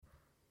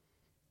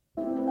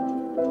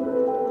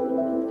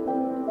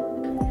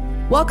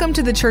Welcome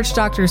to the Church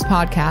Doctors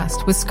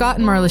Podcast with Scott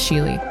and Marla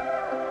Sheely.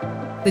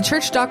 The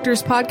Church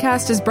Doctors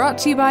Podcast is brought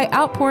to you by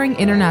Outpouring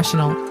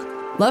International.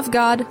 Love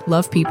God,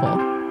 love people.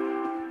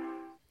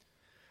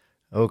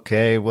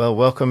 Okay, well,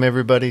 welcome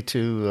everybody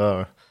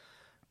to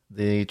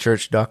the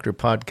Church Doctor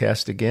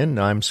Podcast again.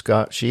 I'm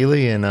Scott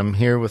Sheely, and I'm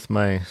here with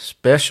my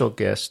special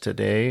guest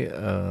today,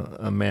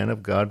 a man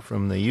of God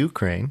from the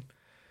Ukraine,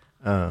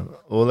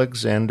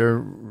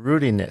 Oleksander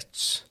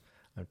Rudynets.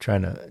 I'm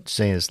trying to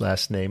say his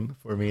last name.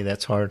 For me,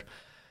 that's hard.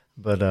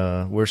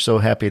 But we're so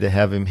happy to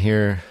have him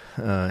here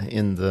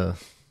in the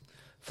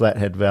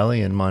Flathead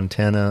Valley in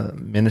Montana,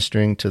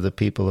 ministering to the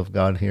people of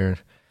God here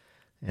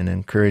and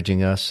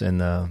encouraging us.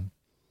 And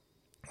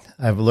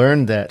I've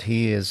learned that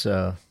he is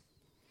an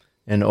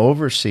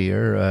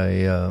overseer,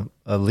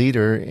 a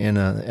leader in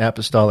an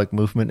apostolic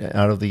movement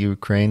out of the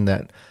Ukraine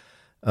that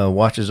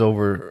watches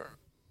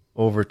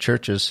over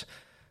churches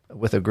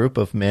with a group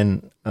of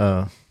men,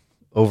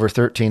 over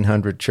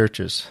 1,300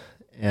 churches.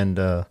 And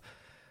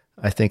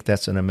I think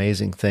that's an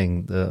amazing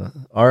thing.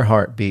 Our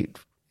heartbeat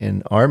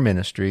in our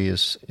ministry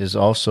is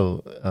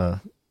also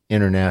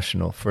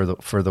international for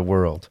the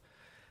world.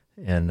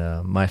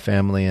 And my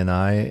family and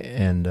I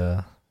and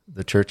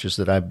the churches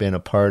that I've been a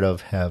part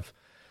of have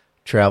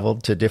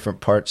traveled to different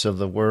parts of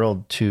the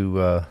world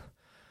to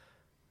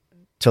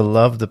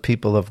love the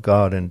people of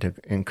God and to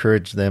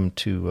encourage them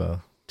to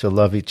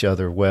love each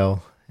other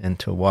well and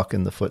to walk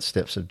in the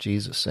footsteps of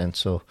Jesus. And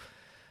so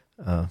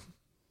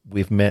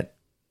we've met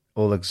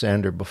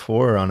Oleksander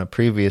before on a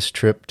previous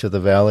trip to the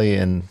valley,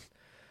 and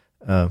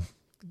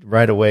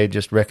right away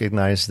just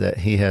recognized that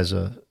he has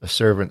a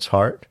servant's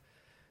heart,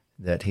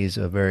 that he's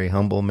a very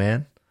humble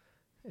man.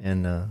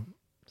 And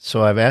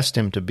so I've asked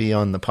him to be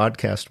on the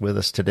podcast with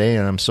us today,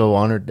 and I'm so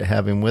honored to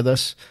have him with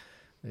us.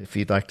 If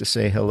you'd like to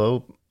say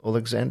hello,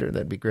 Oleksander,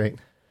 that'd be great.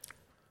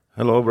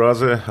 Hello,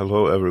 brother.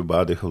 Hello,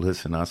 everybody who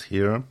listens us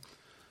here.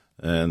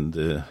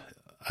 And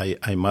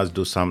I must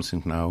do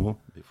something now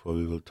before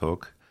we will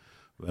talk.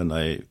 When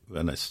I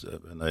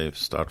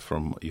start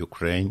from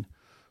Ukraine,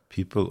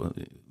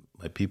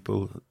 my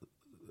people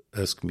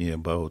ask me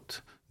about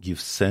give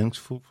thanks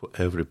for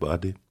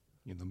everybody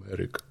in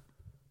America.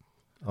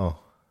 Oh,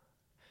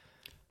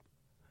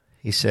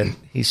 he said,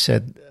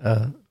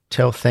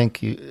 tell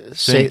thank you,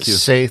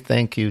 say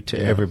thank you to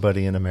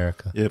everybody in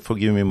America. Yeah,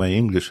 forgive me my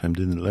English. I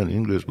didn't learn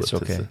English, but it's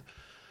okay.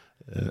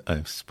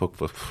 I spoke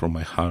from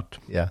my heart.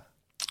 Yeah.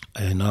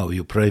 And now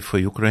you pray for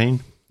Ukraine,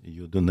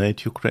 you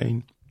donate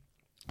Ukraine.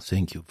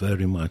 Thank you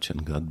very much,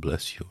 and God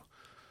bless you.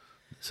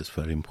 This is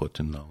very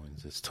important now in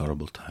this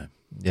terrible time.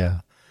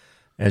 Yeah.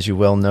 As you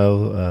well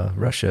know,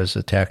 Russia has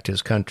attacked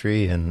his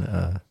country,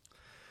 and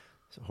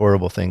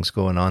horrible things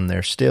going on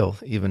there still,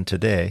 even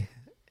today.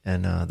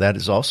 And that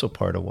is also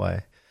part of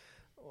why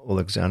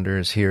Oleksander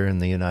is here in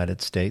the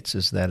United States,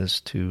 is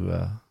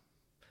to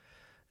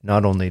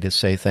not only to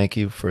say thank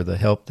you for the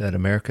help that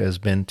America has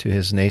been to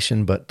his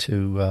nation, but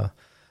to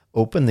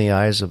open the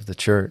eyes of the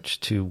church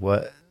to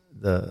what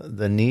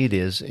the need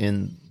is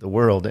in the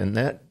world. And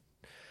that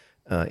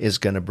is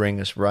going to bring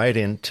us right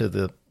into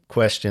the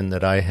question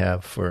that I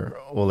have for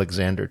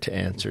Oleksander to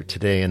answer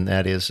today, and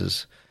that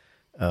is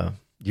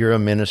you're a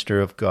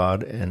minister of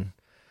God, and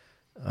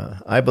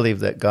I believe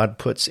that God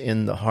puts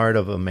in the heart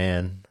of a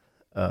man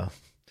a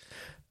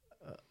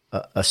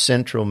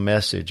central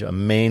message, a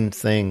main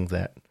thing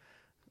that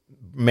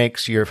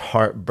makes your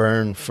heart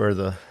burn for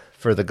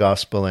the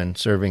gospel and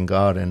serving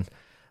God. And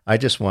I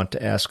just want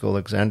to ask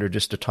Oleksander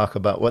just to talk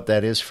about what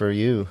that is for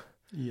you.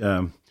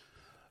 Yeah,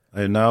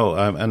 I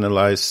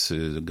analyze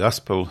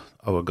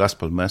our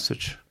gospel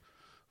message.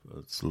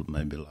 It's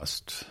maybe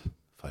last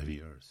 5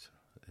 years.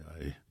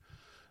 I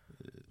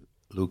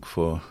look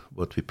for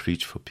what we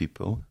preach for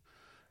people,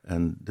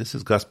 and this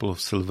is gospel of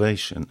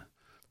salvation.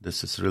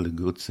 This is really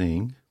good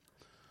thing,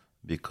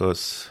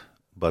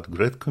 but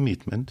great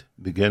commitment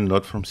began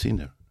not from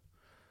sinner,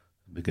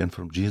 began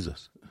from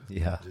Jesus.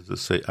 Yeah,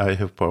 Jesus say, "I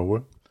have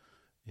power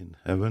in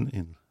heaven,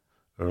 in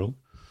earth,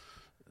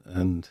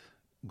 and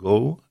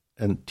go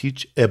and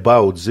teach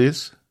about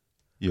this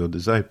your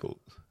disciples."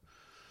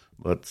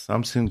 But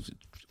something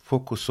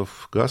focus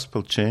of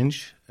gospel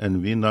change,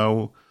 and we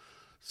now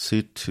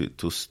sit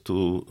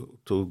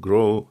to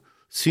grow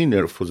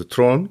sinner for the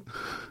throne.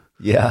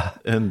 Yeah,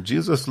 and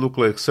Jesus look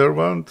like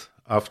servant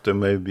after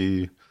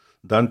maybe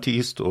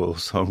dentist or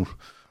some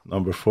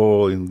number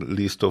 4 in the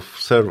list of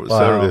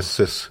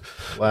services.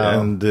 Wow.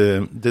 And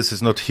this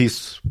is not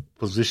his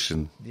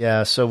position.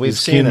 Yeah, so we've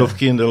He's seen King of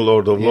Kings and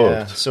Lord of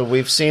Lords. So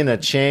we've seen a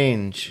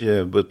change.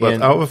 Yeah, but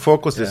our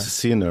focus is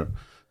sinner,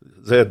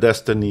 their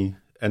destiny,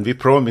 and we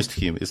promised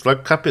him. It's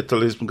like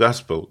capitalism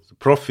gospel,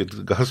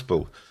 profit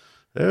gospel.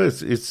 Yeah,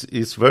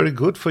 it's very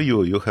good for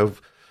you. You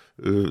have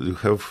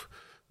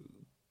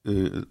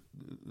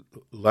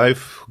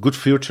life, good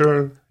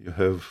future. You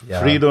have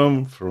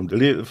freedom from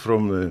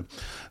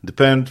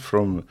depend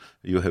from.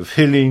 You have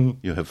healing.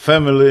 You have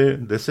family.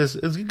 This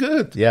is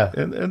good. Yeah,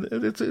 and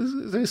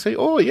they say,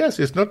 oh yes,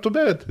 it's not too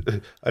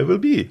bad. I will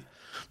be,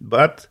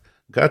 but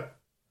God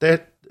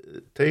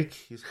take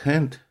His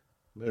hand,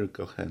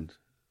 miracle hand,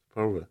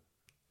 power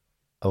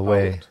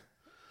away.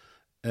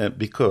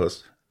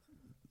 because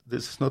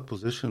this is not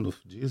position of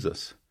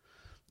Jesus.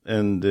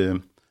 And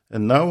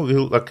now we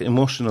like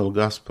emotional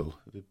gospel.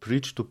 We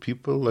preach to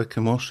people like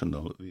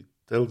emotional. We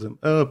tell them,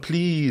 "Oh,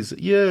 please,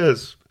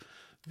 yes,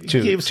 we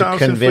give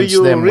something convince for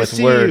you. them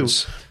Receive. with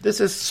words." This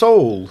is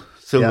soul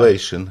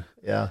salvation.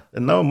 Yeah.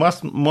 And now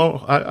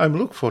I'm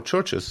looking for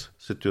churches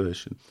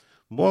situation.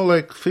 More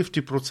like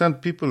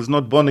 50% people is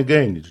not born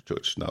again in the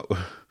church now.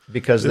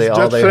 Because it's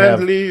just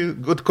friendly,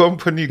 good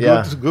company,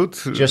 good.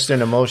 Just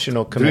an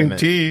emotional commitment.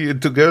 Drink tea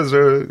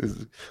together,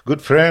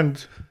 good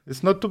friend.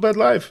 It's not too bad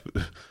life.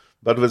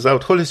 But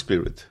without Holy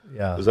Spirit,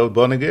 without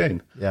born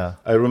again. Yeah.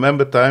 I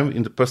remember time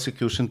in the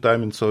persecution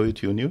time in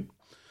Soviet Union.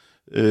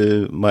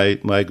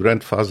 My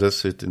grandfather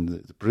sit in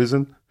the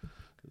prison.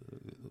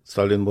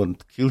 Stalin wanted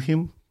to kill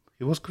him.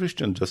 He was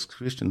Christian, just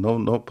Christian,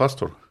 no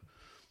pastor.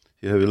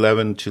 He have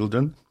 11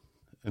 children,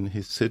 and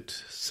he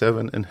sit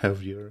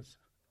 7.5 years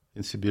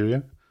in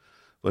Siberia.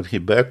 When he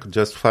back,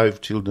 just 5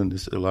 children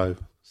is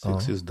alive.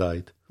 6 is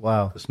died.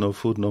 Wow. There's no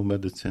food, no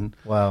medicine.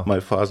 Wow. My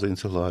father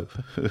is alive.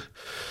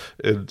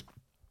 And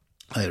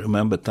I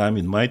remember time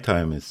in my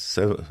time, it's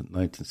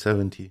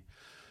 1970.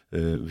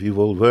 We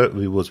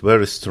was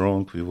very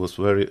strong. We was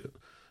very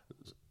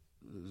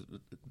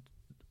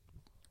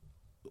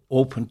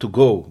open to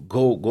go,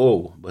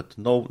 but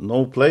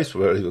no place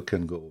where you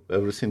can go.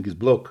 Everything is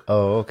blocked.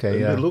 Oh,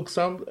 okay, and we look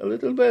a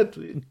little bit,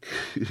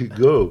 we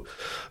go.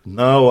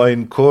 Now I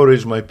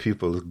encourage my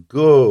people,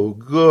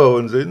 go,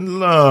 and say,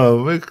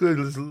 no, we're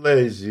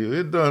lazy,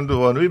 we don't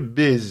want, we're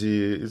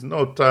busy, it's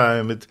no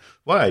time.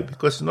 Why?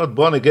 Because it's not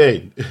born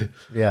again.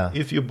 Yeah.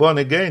 If you're born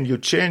again, you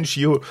change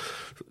your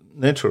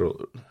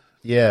natural.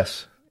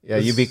 Yes. Yeah,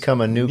 you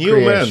become a new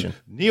creation.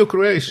 Man, new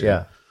creation.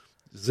 Yeah.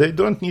 They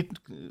don't need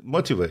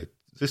motivate.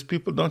 These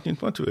people don't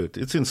need motivate.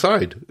 It's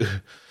inside.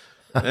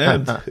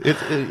 And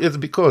it's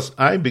because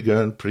I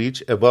began to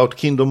preach about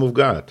kingdom of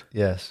God.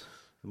 Yes.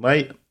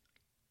 My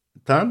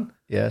tongue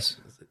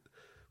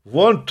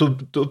want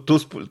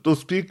to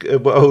speak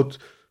about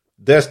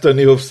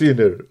destiny of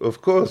sinner.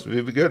 Of course,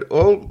 we get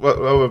all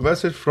our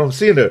message from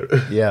sinner.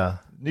 Yeah.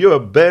 You are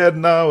bad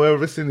now.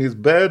 Everything is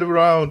bad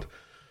around.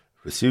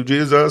 Receive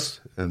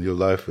Jesus and your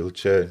life will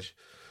change.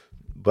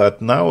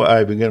 But now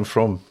I began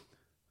from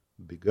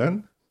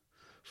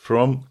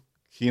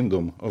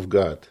kingdom of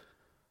God.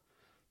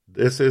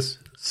 This is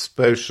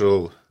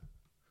special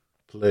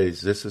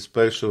place. This is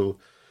special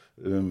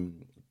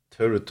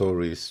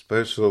territory,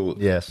 special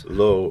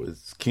law.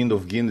 It's King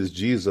of Kings,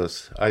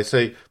 Jesus. I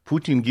say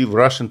Putin give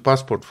Russian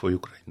passport for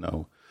Ukraine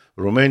now.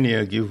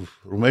 Romania give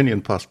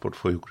Romanian passport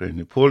for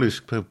Ukraine.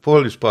 Polish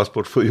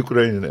passport for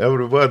Ukraine.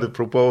 Everybody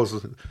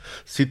propose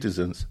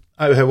citizens.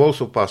 I have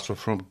also passport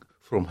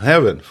from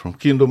heaven, from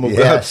kingdom of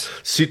God,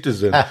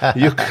 citizen.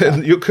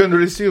 You can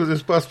receive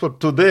this passport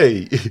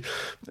today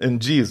in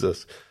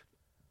Jesus.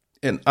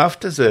 And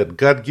after that,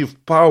 God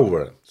give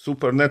power,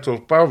 supernatural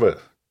power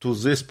to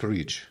this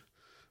preach.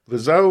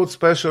 Without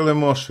special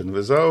emotion,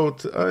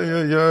 without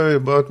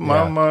about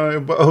mama,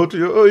 about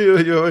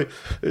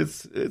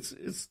it's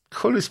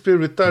Holy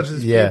Spirit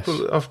touches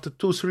people after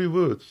 2-3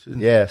 words.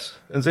 Yes.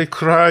 And they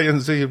cry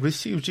and they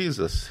receive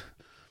Jesus.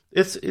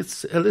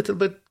 It's a little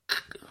bit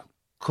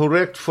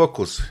correct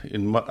focus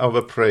in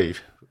our pray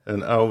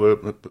and our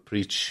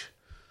preach.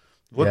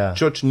 What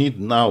church need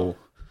now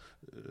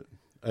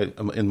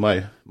in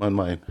my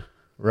mind.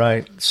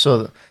 Right.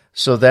 So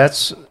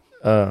that's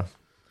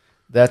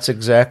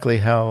exactly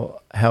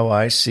how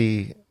I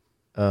see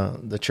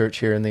the church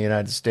here in the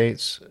United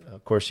States.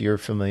 Of course, you're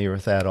familiar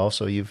with that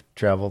also. You've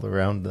traveled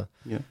around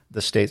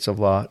the states a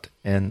lot,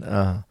 and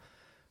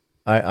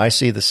I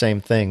see the same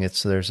thing.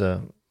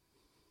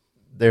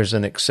 There's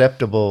an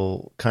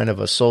acceptable kind of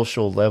a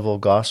social level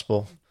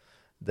gospel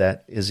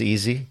that is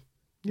easy,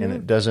 and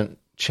it doesn't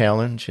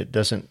challenge. It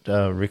doesn't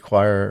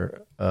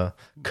require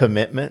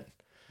commitment.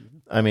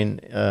 I mean,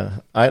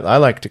 I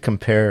like to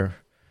compare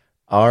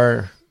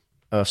our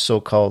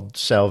so-called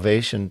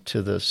salvation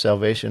to the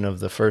salvation of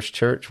the first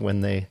church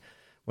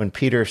when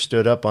Peter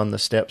stood up on the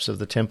steps of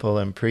the temple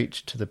and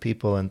preached to the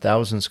people and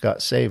thousands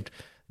got saved.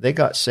 They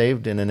got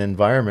saved in an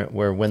environment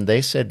where when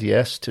they said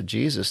yes to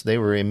Jesus, they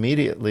were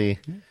immediately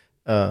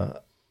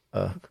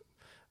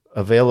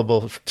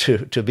available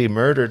to be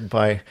murdered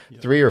by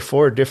 3 or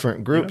 4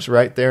 different groups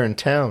right there in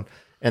town,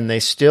 and they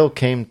still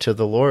came to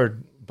the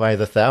Lord by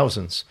the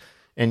thousands.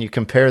 And you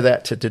compare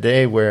that to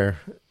today where,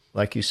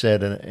 like you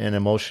said, an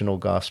emotional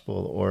gospel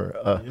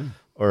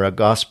or a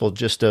gospel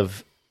just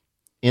of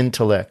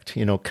intellect,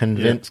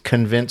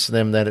 convince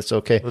them that it's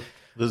okay. But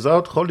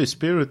without Holy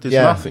Spirit, is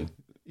nothing.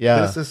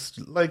 Yeah. This is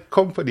like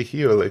company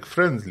here, like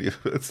friendly.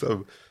 It's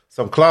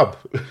some club.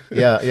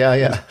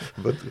 Yeah.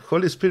 But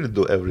Holy Spirit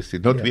do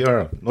everything, not we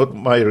are. Not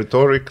my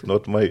rhetoric,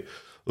 not my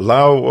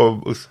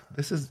law.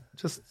 This is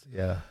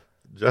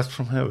just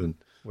from heaven.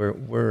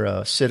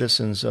 We're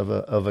citizens of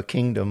a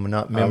kingdom,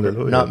 not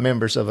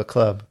members of a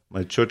club.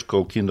 My church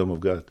called Kingdom of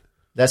God.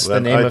 That's the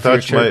name of your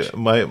church.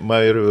 My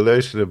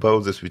revelation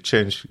about this, we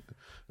changed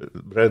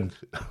brand.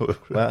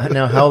 Well,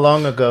 now, how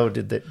long ago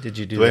did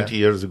you do 20 that?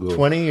 years ago.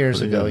 20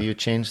 years ago, Yeah. you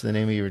changed the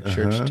name of your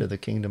church to the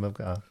Kingdom of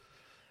God.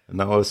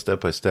 Now,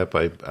 step by step,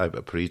 I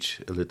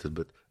preach a little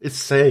bit. It's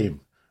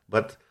same,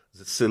 but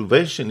the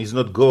salvation is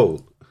not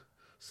goal.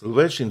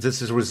 Salvation,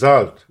 this is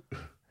result.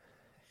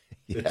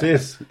 It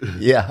is.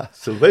 Yeah.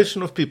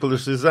 Salvation of people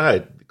is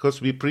result,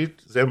 because we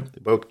preach them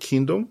about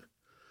kingdom.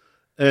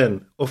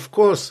 And, of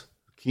course,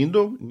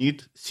 kingdom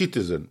need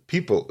citizen,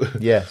 people.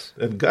 Yes.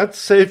 And God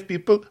saved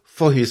people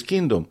for his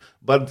kingdom.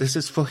 But this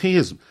is for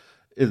his.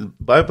 The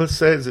Bible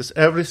says it's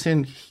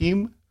everything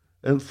him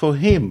and for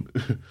him.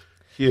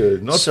 Here,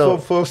 not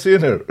for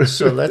sinner.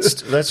 So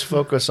let's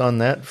focus on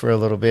that for a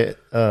little bit.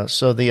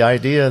 So the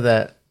idea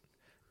that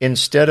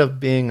instead of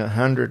being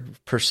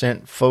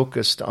 100%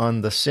 focused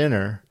on the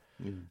sinner,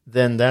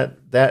 then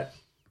that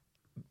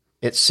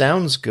it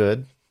sounds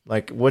good.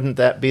 Like, wouldn't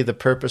that be the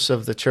purpose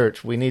of the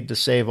church? We need to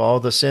save all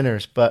the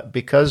sinners, but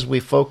because we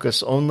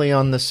focus only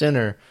on the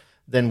sinner,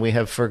 then we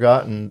have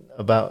forgotten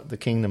about the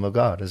kingdom of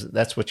God.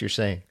 That's what you're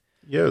saying?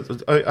 Yeah,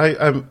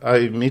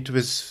 I meet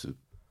with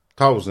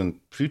 1,000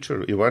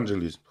 preacher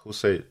evangelists who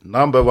say,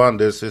 number one,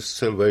 this is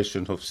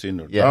salvation of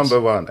sinners. Yes. Number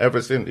one,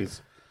 everything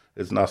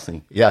is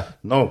nothing. Yeah.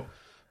 No,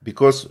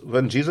 because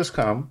when Jesus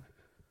come,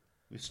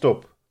 we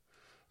stop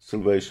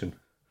salvation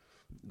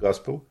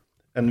gospel,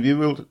 and we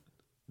will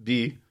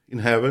be in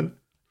heaven,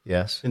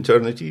 Yes.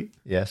 eternity,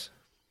 Yes.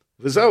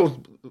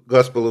 without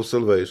gospel of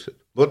salvation.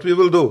 What we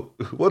will do?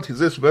 What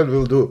this man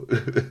will do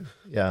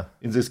Yeah.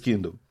 in this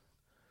kingdom?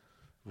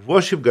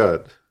 Worship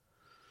God,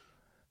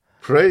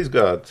 praise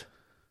God,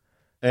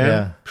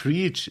 and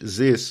preach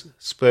this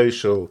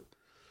special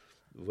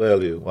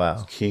value,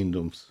 Wow.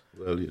 kingdom's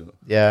value.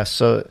 Yeah.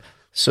 So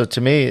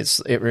to me,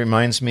 it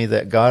reminds me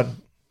that God,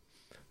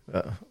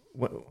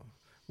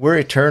 we're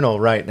eternal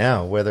right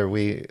now, whether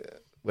we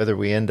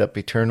end up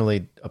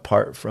eternally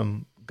apart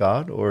from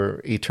God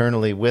or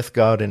eternally with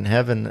God in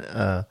heaven.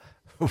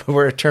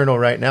 We're eternal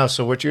right now.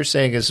 So what you're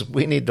saying is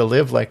we need to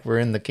live like we're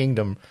in the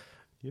kingdom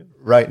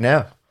right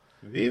now.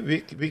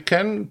 We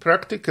can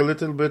practice a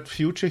little bit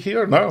future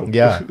here now.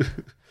 Yeah.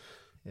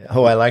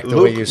 Oh, I like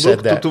the way you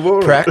said that.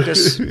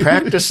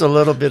 Practice a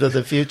little bit of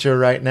the future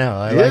right now.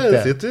 I like that.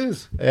 Yes, it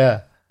is.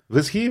 Yeah.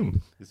 With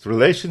him. It's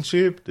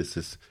relationship. This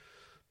is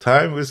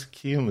time with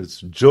him.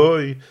 It's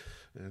joy.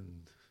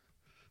 And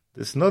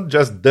it's not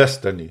just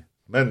destiny,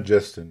 man's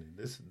destiny.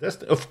 This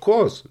destiny, of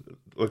course.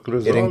 Like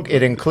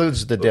It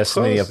includes the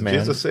destiny of man.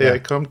 Jesus say, I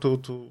come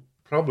to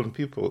problem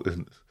people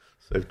and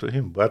say to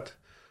him, but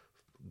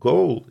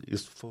goal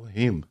is for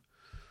him.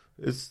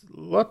 It's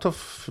lot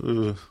of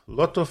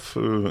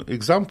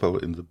example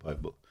in the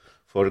Bible.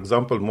 For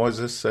example,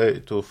 Moses say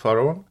to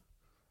Pharaoh,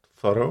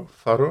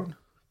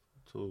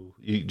 to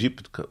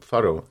Egypt,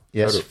 Pharaoh.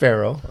 Yes,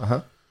 Pharaoh.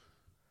 Uh-huh.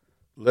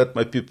 Let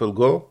my people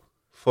go.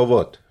 For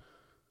what?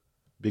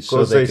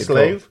 Because they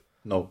slave?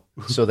 No.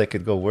 So they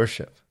could go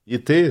worship.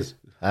 It is.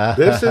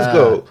 This is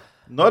go.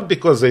 Not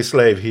because they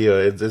slave here.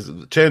 It's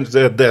change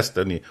their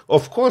destiny.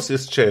 Of course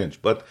it's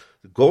changed, but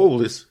the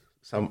goal is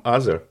some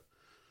other.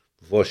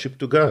 Worship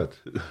to God.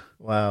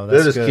 Wow,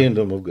 that's That is good.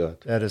 kingdom of God.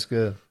 That is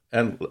good.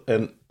 And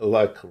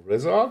like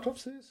result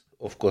of this,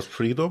 of course,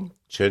 freedom,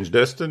 change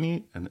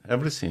destiny, and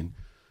everything.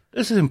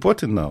 This is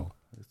important now.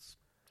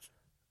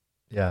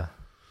 Yeah.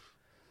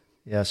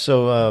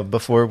 So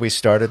before we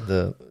started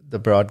the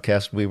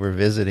broadcast, we were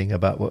visiting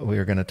about what we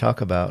were going to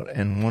talk about,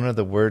 and one of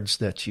the words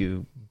that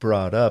you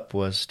brought up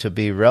was to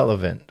be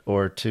relevant,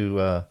 or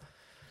to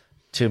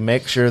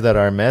make sure that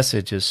our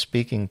message is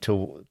speaking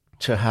to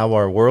how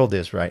our world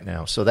is right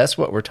now. So that's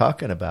what we're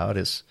talking about.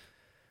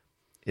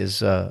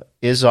 Is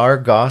our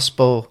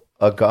gospel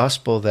a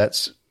gospel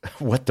that's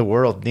what the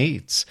world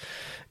needs?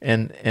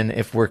 And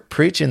if we're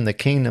preaching the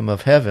kingdom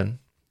of heaven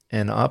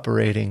and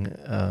operating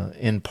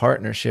in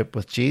partnership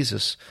with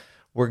Jesus,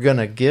 we're going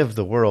to give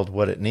the world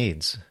what it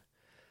needs.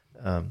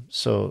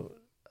 So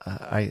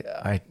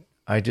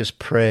I just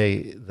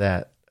pray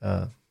that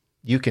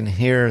you can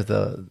hear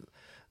the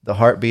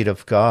heartbeat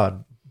of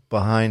God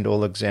behind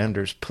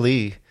Oleksander's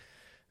plea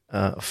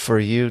for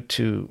you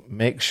to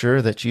make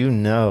sure that you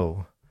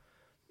know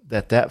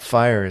that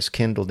fire is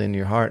kindled in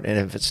your heart. And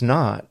if it's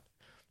not,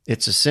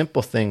 it's a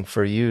simple thing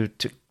for you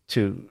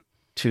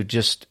to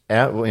just,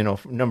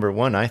 number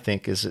one, I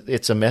think, is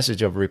it's a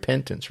message of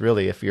repentance,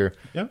 really, if you're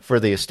for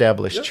the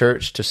established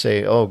church to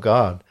say, oh,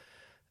 God,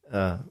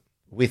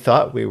 we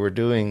thought we were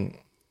doing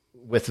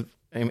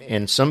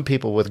and some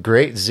people with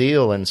great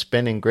zeal and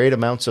spending great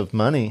amounts of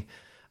money,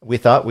 we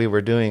thought we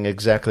were doing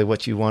exactly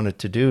what you wanted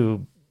to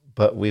do,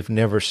 but we've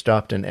never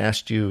stopped and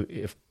asked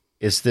you,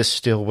 is this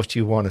still what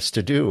you want us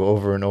to do,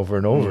 over and over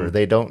and over?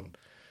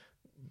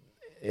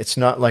 It's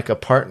not like a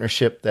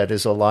partnership that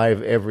is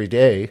alive every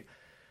day.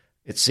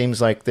 It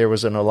seems like there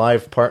was an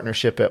alive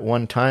partnership at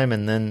one time,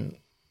 and then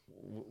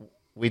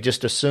we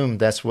just assumed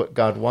that's what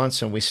God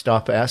wants, and we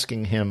stop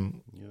asking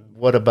him,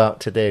 what about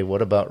today?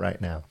 What about right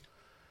now?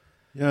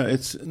 Yeah,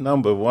 it's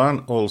number one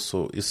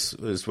also is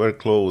very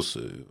close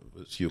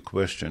with your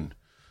question.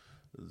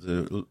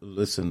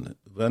 Listen,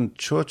 when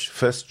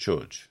first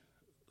church,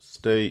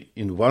 stay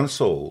in one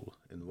soul,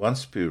 in one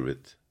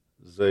spirit,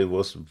 they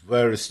was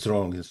very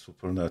strong in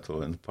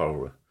supernatural and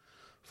power.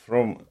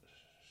 From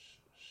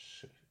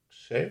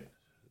I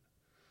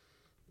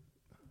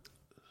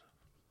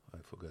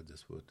forgot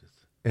this word.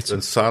 It's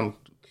when sun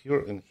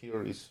here and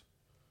here is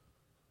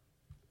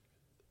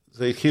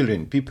they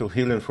healing, people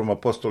healing from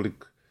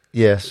apostolic.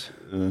 Yes.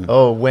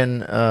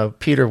 When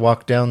Peter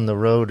walked down the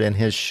road and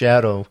his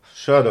shadow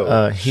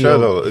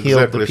healed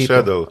exactly, the people.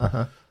 Shadow.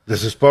 Uh-huh.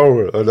 This is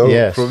power. I know.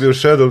 Yes. From your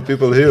shadow,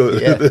 people heal.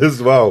 Yeah. This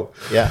is wow.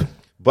 Yeah.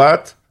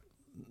 But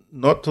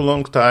not a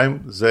long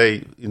time, they,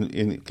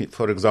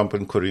 for example,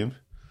 in Corinth,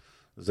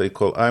 they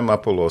call, I'm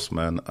Apollos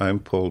man, I'm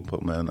Paul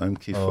man, I'm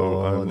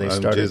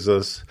Kepha, I'm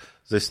Jesus.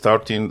 They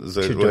starting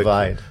to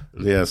divide.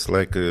 Yes,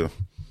 like a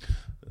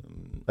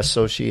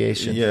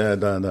association. Yeah,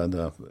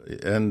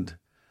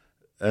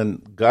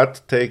 and God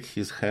take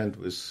His hand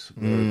with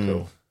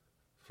miracle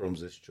from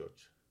this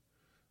church,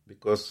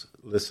 because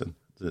listen,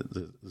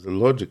 the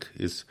logic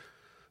is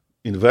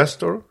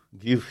investor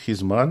give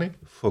his money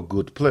for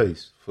good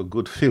place, for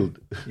good field.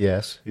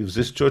 Yes. If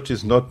this church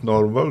is not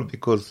normal,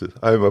 because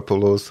I'm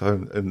Apollos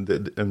and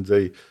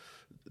they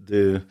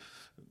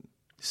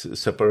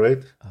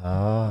separate,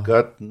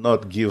 God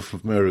not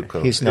give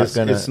miracle. He's not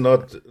gonna. It's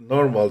not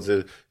normal.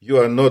 You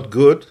are not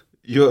good.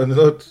 You are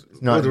not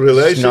good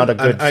relation. It's not a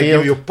good and I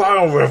give you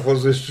power for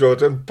this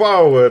church and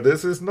power.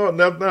 This is not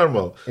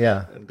normal.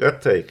 Yeah. And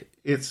God take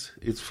it's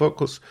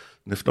focus.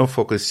 If not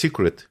focus,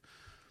 secret.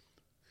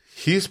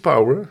 His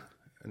power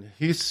and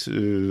His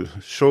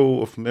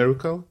show of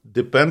miracle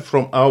depend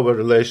from our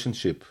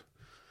relationship.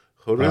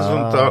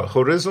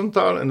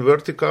 Horizontal and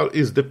vertical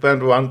is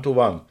depend one to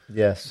one.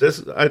 Yes.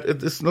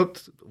 It's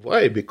not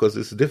why, because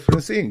it's a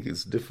different thing.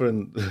 It's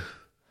different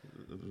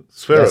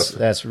spheres.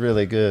 That's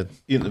really good.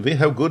 We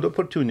have good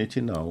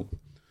opportunity now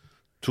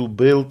to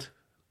build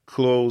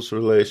close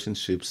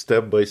relationships,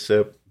 step by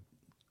step,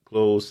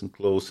 close and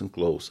close and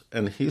close,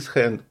 and His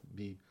hand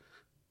be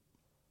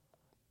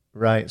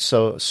right.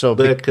 So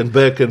back and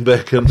back and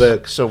back and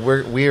back. So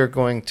we are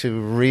going to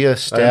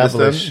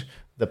reestablish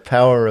the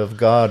power of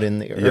God in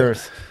the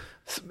earth.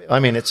 I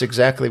mean, it's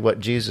exactly what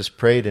Jesus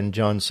prayed in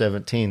John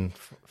 17.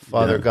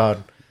 Father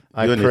God,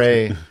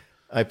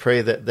 I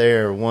pray that they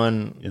are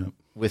one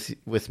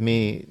with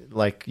me,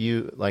 like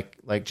you,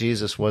 like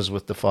Jesus was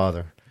with the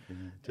Father.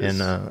 And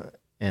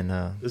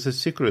there's a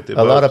secret.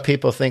 A lot of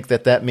people think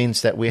that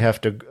means that we have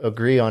to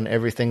agree on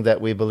everything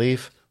that we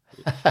believe.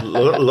 A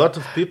lot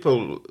of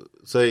people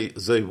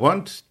they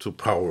want to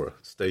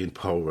stay in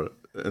power,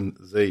 and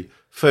they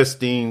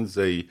fasting,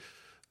 they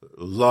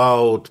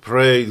loud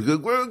pray,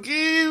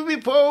 give me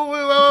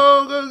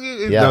power,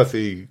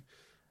 nothing.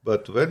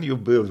 But when you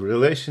build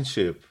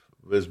relationship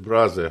with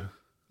brother,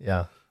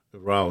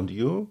 around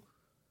you,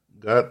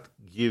 God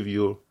give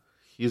you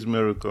His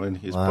miracle and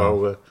His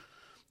power.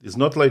 It's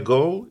not like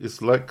goal.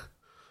 It's like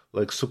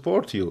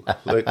support you,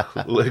 like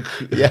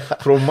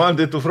from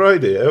Monday to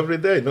Friday, every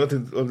day, not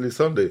only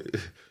Sunday.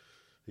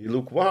 You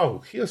look, wow,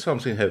 here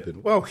something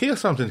happened. Wow, here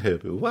something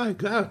happened. Why,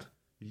 God,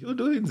 you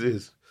doing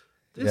this?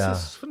 This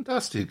is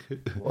fantastic.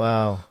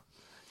 Wow.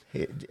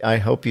 I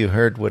hope you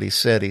heard what he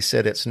said. He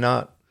said it's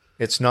not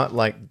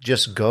like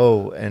just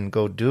go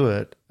do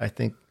it. I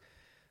think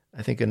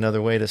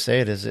another way to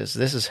say it is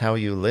this is how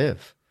you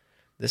live.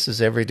 This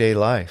is everyday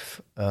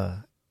life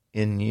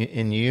in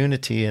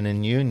unity and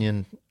in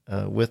union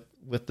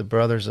with the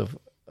brothers of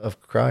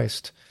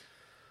Christ.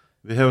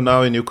 We have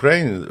now in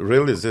Ukraine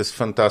really this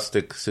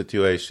fantastic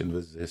situation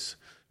with this.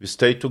 We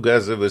stay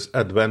together with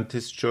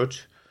Adventist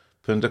Church,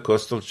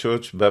 Pentecostal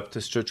Church,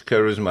 Baptist Church,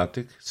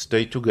 Charismatic,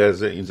 stay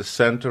together in the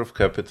center of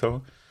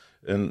capital,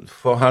 and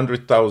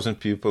 400,000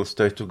 people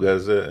stay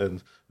together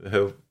and we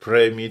have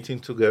prayer meeting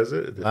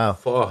together. Wow.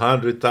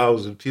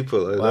 400,000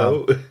 people, I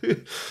know.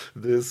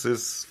 This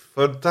is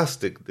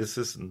fantastic.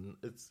 It's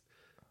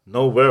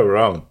nowhere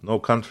around, no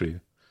country.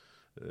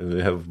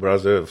 We have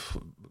brother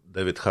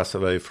David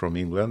Hassaway from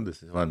England.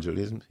 This is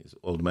evangelism. He's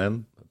old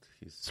man, but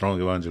he's strong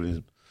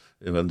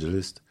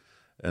evangelist.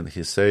 And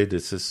he said,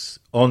 this is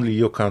only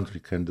your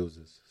country can do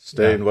this.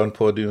 Stay in one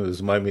podium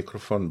with my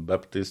microphone,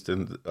 Baptist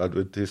and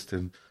Adventist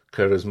and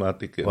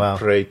Charismatic, and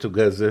pray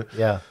together.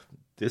 Yeah.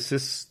 This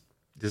is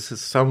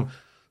some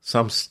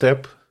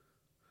step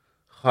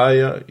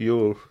higher.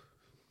 You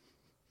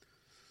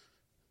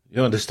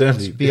understand?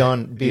 It's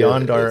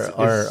beyond our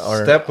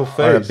step of faith.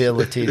 Our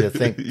ability to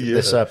think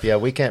this up. Yeah,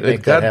 we can't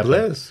make that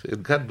happen.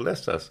 God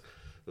bless us.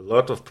 A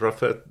lot of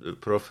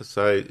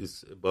prophesy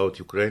is about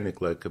Ukraine,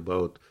 like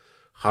about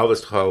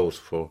harvest house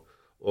for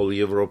all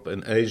Europe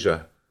and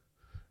Asia.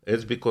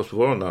 It's because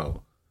war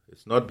now.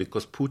 It's not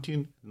because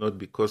Putin, not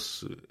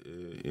because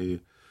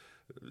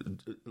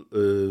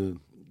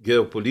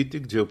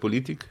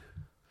geopolitics,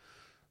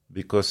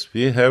 because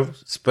we have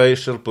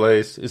special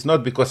place. It's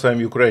not because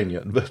I'm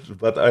Ukrainian,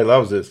 but I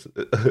love this.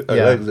 I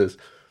like this.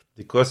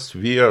 Because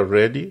we are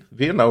ready.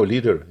 We are now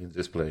leader in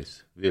this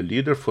place. We are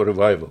leader for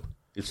revival.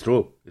 It's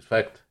true. It's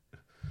fact.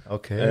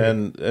 Okay.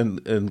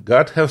 And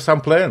God has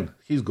some plan.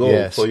 His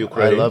goal for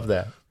Ukraine. I love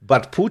that.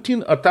 But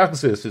Putin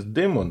attacks this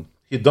demon.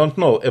 He don't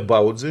know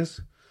about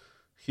this.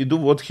 He do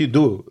what he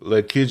do,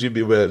 like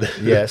KGB man.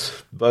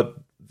 Yes. But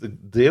the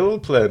devil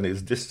plan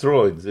is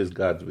destroyed this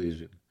God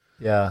vision.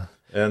 Yeah.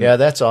 And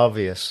That's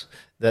obvious.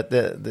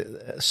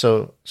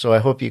 So I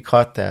hope you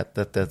caught that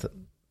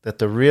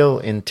the real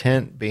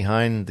intent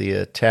behind the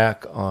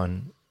attack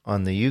on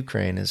the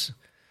Ukraine is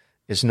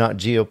not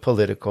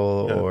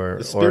geopolitical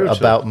or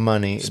about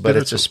money, but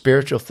it's a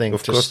spiritual thing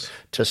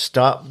to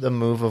stop the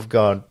move of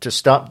God, to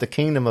stop the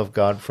kingdom of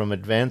God from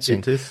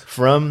advancing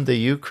from the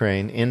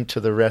Ukraine into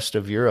the rest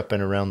of Europe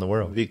and around the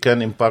world. We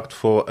can impact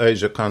for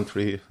Asia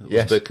country,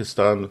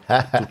 Uzbekistan,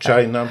 to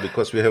China,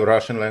 because we have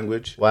Russian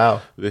language.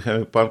 Wow. We have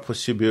impact for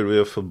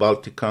Siberia, for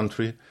Baltic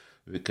country.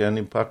 We can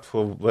impact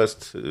for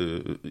West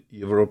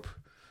Europe.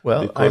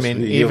 Well, I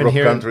mean, even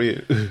here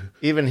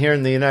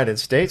in the United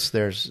States,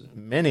 there's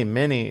many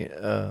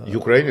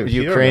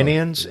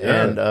Ukrainians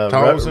and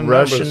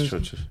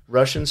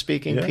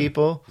Russian-speaking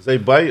people. They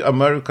buy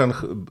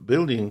American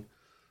building,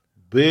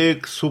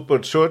 big super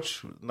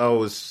church.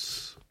 Now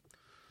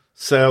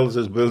sells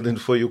this building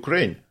for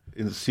Ukraine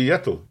in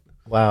Seattle.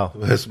 Wow,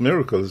 there's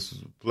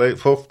miracles.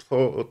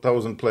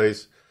 4,000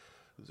 place.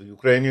 The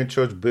Ukrainian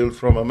church built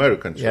from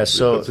American church. Yeah,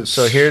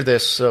 so hear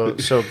this.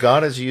 So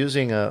God is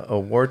using a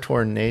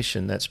war-torn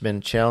nation that's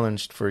been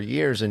challenged for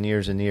years and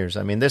years and years.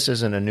 I mean, this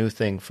isn't a new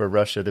thing for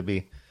Russia to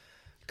be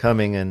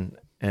coming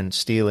and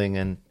stealing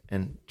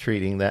and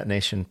treating that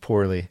nation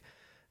poorly.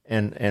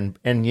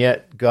 And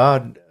yet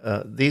God,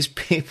 these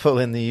people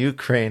in the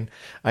Ukraine,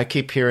 I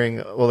keep hearing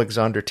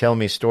Oleksander tell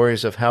me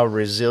stories of how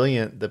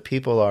resilient the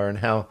people are and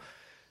how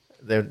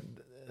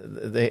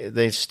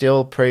they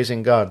still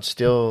praising God,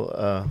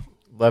 still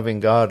loving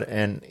God,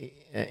 and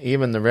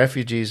even the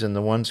refugees and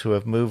the ones who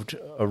have moved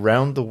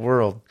around the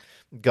world.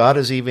 God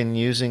is even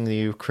using the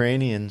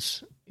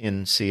Ukrainians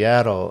in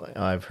Seattle.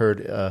 I've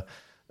heard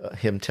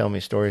him tell me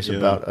stories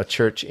about a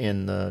church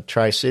in the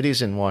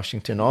Tri-Cities in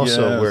Washington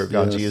also, where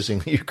God's using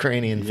the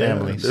Ukrainian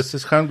families. This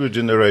is 100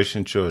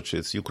 generation church.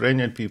 It's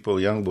Ukrainian people,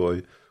 young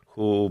boy,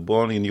 who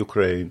born in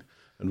Ukraine.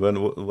 And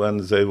when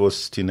they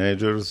was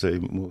teenagers, they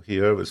moved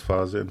here with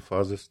father, and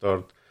father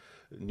start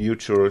new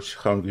church,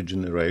 100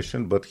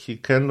 generation, but he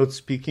cannot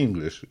speak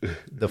English.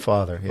 The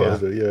father,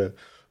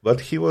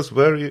 But he was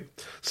very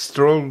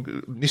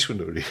strong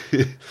missionary.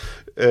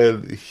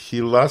 And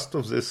he lost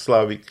of the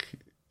Slavic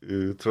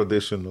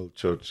traditional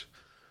church.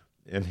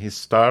 And he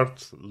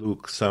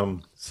look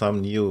some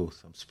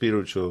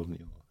spiritual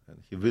new.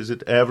 And he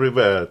visit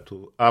everywhere,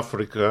 to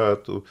Africa,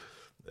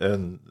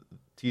 and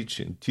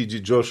teaching,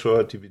 TG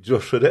Joshua, TV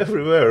Joshua,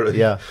 everywhere.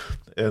 Yeah.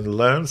 And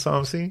learn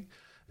something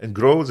and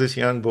grow this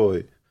young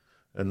boy.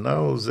 And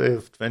now they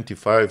have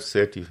 25,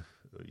 30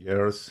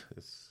 years.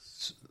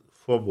 It's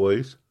 4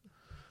 boys.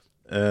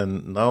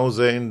 And now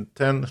they're in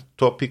 10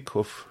 topic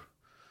of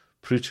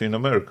preaching in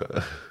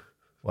America.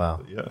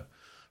 Wow. Yeah.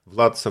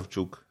 Vlad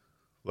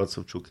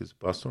Savchuk is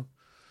pastor.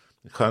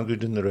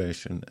 100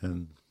 generation.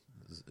 And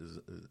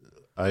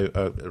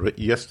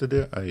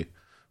yesterday I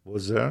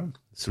was there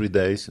 3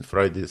 days,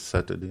 Friday,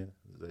 Saturday.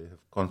 They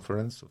have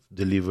conference of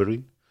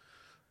delivery.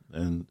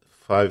 And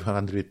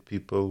 500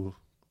 people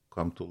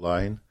come to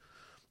line.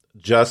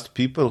 Just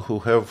people who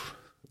have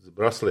the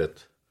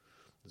bracelet.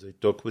 They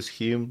talk with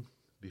him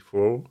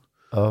before.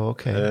 Oh,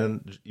 okay.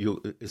 And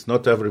it's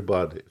not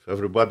everybody. If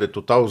everybody,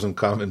 2,000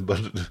 coming, but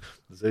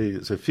they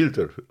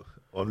filter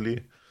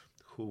only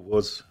who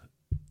was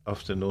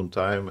afternoon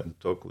time and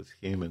talk with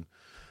him.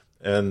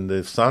 And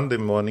the Sunday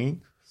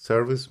morning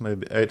service,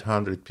 maybe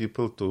 800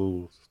 people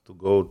to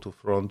go to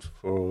front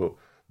for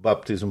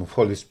baptism of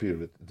Holy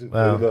Spirit.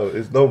 Wow.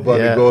 It's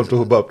nobody go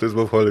to baptism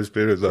of Holy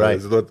Spirit. Right.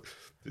 It's not.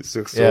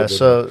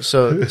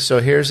 So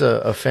here's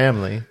a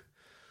family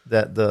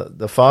that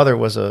the father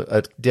was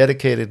a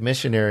dedicated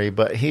missionary,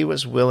 but he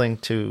was willing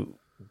to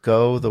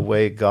go the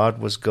way God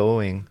was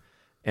going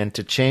and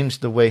to change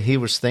the way he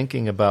was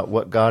thinking about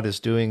what God is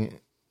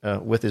doing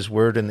with his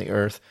word in the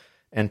earth,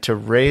 and to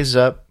raise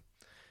up,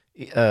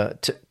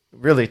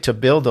 to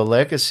build a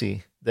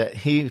legacy that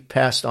he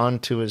passed on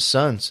to his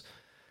sons,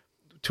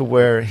 to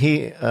where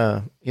he,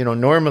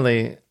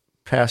 normally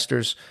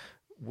pastors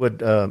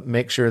would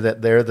make sure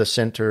that they're the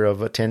center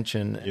of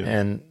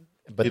attention,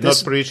 but he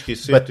not preach. He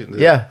sit in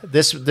the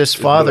this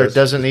father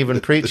doesn't even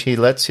preach. He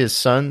lets his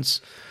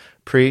sons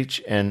preach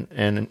and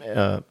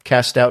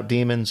cast out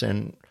demons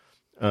and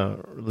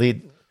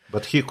lead.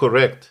 But he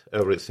correct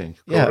everything.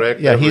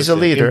 Everything. He's a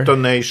leader.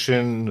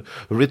 Intonation,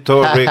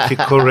 rhetoric, he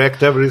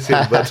correct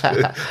everything. But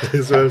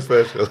it's very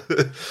special.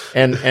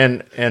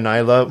 and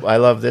I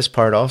love this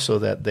part also,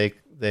 that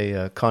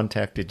they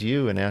contacted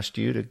you and asked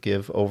you to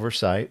give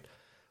oversight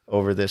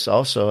over this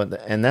also,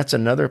 and that's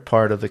another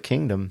part of the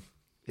kingdom,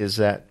 is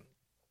that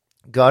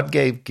God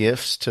gave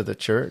gifts to the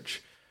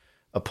church,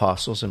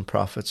 apostles and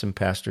prophets and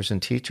pastors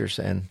and teachers,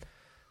 and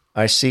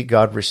I see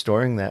God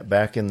restoring that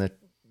back in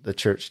the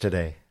church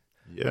today,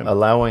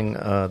 allowing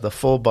the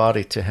full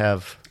body to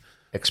have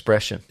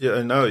expression.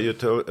 Yeah, now you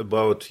tell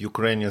about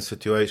Ukrainian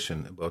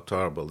situation, about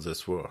terrible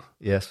this war.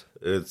 Yes.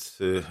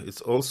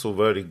 It's also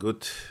very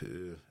good,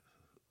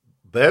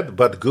 bad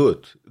but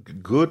good.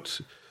 Good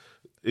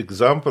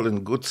example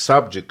and good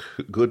subject,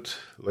 good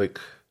like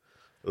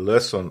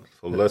lesson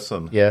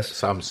Yes.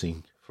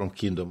 something from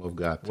Kingdom of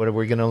God. What are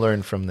we going to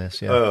learn from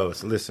this? Yeah. Oh,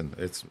 listen,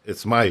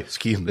 it's my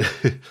skin.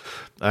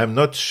 I'm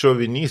not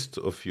chauvinist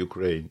of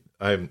Ukraine.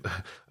 I'm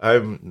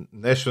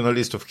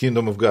nationalist of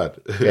Kingdom of God.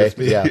 Okay.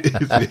 Yeah.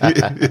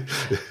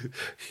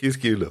 His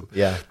kingdom.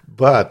 Yeah.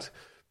 But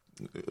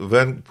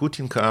when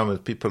Putin came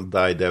and people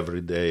died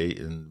every day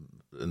and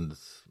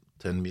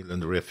 10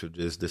 million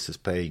refugees, this is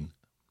pain.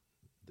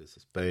 This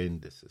is pain.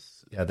 This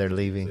is They're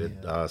leaving.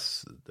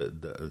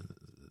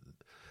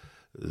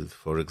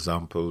 For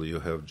example, you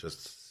have just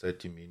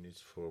 30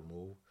 minutes for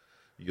move.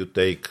 You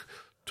take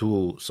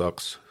 2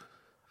 socks,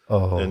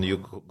 and you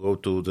go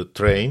to the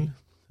train.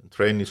 The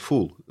train is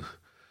full.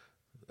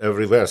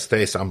 Everywhere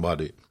stay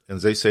somebody, and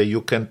they say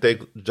you can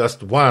take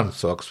just 1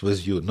 socks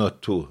with you,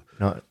 not 2.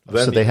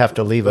 So they have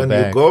to leave a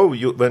bag.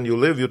 When you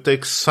leave, you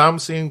take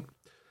something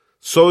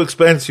so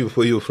expensive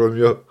for you from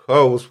your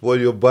house where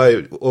you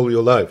buy all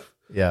your life.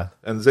 Yeah.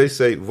 And they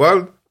say,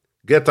 well,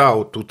 get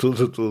out to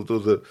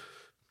the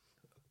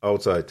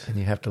outside. And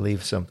you have to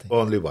leave something.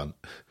 Only 1.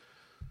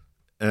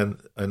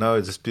 And now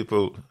these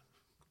people,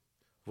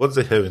 what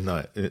they have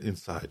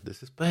inside,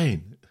 this is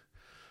pain.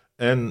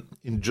 And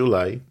in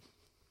July,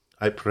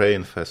 I pray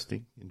and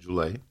fasting in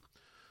July,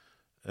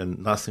 and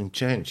nothing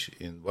changed.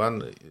 In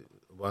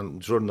one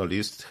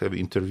journalist have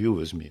interview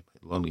with me,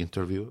 long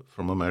interview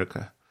from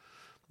America.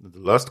 The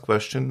last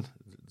question,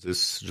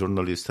 this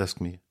journalist asked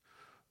me,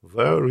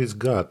 where is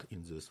God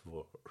in this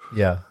war?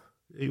 Yeah.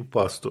 You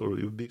pastor,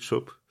 you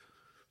bishop,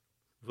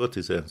 what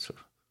is the answer?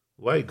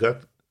 Why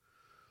God?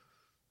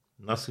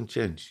 Nothing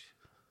changed.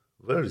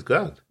 Where is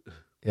God?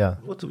 Yeah.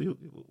 What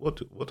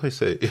I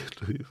say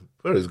to you?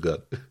 Where is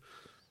God?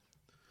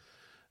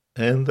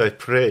 And I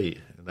pray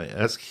and I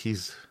ask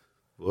His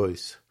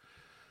voice,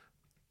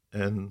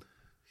 and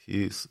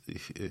He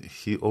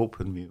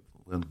opened me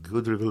one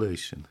good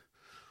revelation,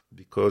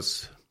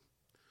 because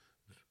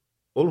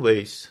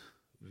always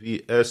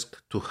we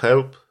ask to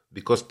help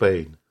because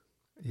pain.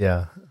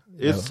 Yeah.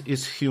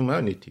 It's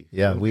humanity.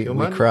 Yeah, we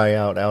cry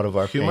out of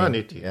our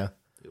humanity. Pain. Yeah.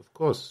 Of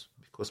course,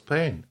 because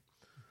pain.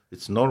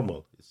 It's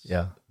normal. It's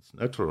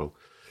natural.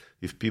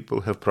 If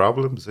people have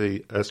problems,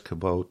 they ask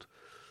about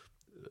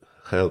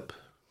help.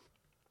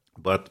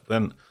 But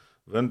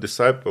when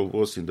disciple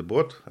was in the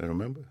boat, I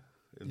remember,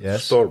 in the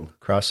storm,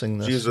 crossing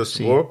the Jesus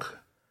sea. walked,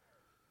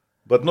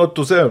 but not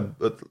to them.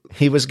 But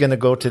he was going to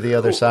go to the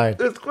other side.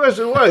 That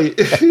question, why?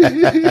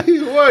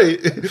 Why?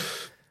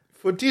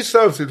 For this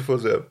something for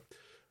them.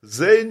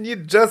 They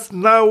need just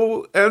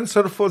now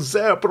answer for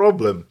their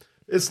problem.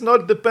 It's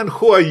not depend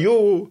who are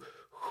you.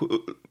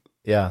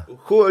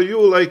 Who are you,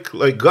 like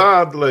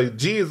God, like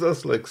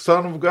Jesus, like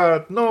Son of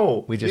God?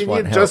 No, we just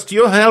need help. Just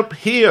your help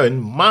here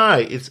in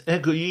it's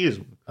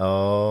egoism.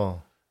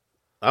 Oh,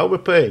 our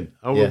pain,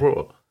 our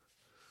war,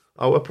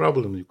 our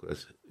problem,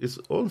 because it's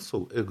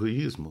also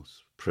egoism.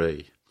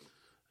 Pray,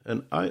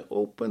 and I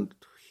opened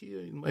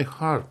here in my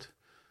heart.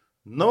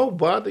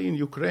 Nobody in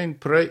Ukraine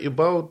pray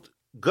about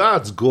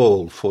God's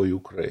goal for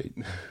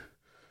Ukraine.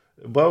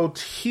 About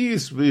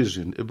His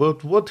vision,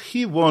 about what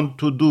He wants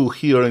to do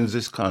here in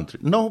this country.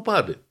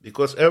 Nobody,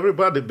 because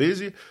everybody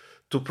busy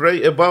to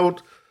pray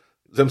about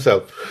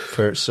themselves.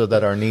 So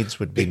that our needs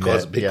would be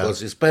met.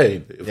 Because it's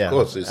pain. Of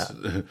course,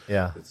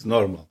 it's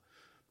normal.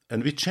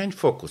 And we change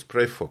focus,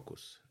 pray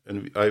focus.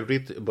 And I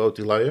read about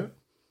Elijah.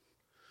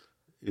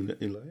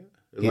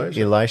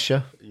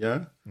 Elisha?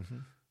 Yeah. Mm-hmm.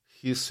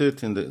 He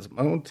sit in the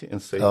mountain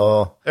and say,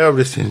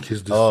 everything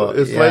is destroyed.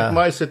 It's like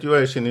my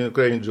situation in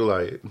Ukraine in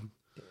July.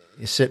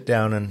 You sit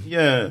down and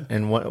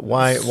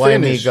why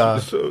me, Finish.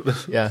 God?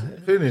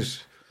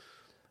 Finish.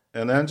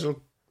 And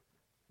angel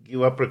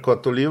give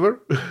apricot to liver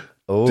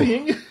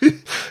thing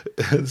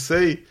and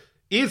say,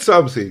 eat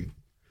something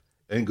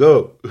and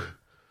go.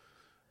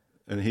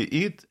 And he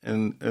eat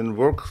and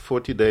work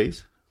 40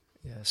 days.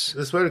 Yes.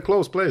 It's a very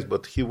close place,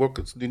 but he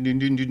works.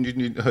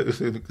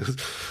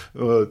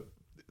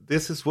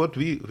 This is what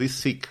we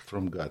seek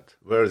from God.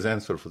 Where is the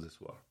answer for this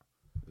war?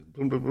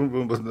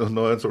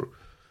 No answer.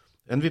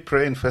 And we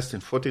pray and fast in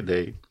 40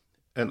 days.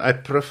 And I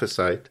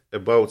prophesied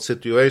about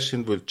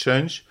situation will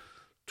change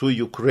to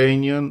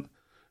Ukrainian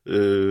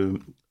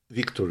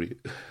victory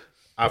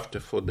after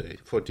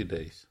 40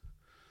 days.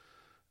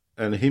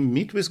 And he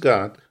meet with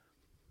God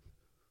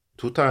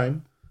 2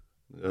 times.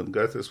 And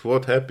God says,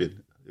 what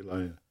happened,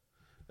 Elijah?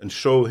 And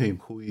show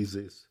him who he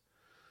is.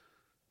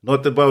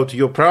 Not about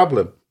your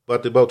problem,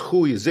 but about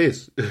who is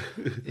this.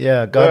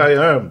 God, where I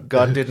am.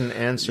 God didn't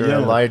answer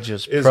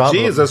Elijah's it's problem.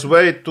 It's Jesus'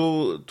 way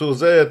to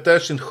their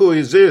attention, who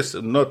is this,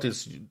 not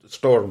his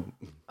storm.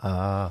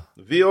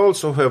 We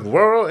also have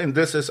war, and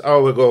this is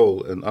our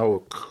goal. And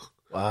our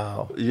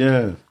Wow.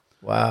 Yeah.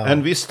 Wow.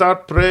 And we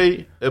start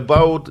pray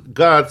about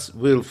God's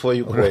will for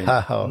Ukraine,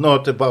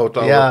 not about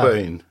our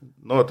pain.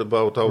 not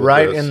about our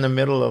right dress. in the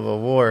middle of a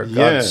war, Yeah.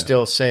 God's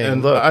still saying,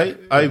 And look.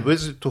 I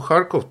visit to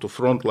Kharkov, to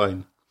front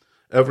line,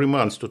 every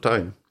month to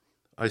time.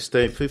 I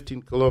stay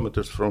 15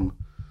 kilometers from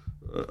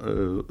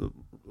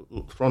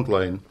front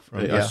line.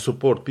 I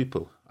support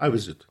people. I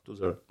visit to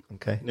there,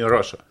 near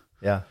Russia.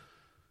 Yeah.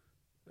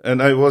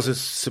 And I was in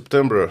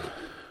September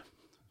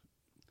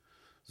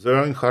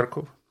there in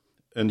Kharkov,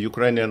 and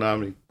Ukrainian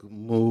army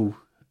move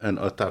and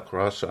attack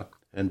Russia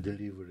and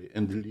delivery.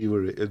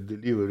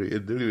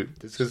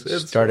 This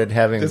is started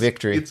having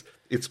victory.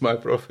 It's my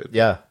prophet.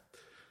 Yeah.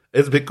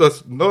 It's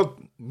because not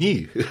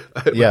me.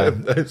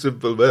 I'm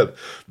simple man,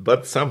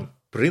 but some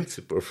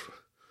principle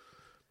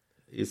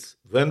is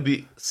when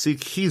we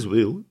seek His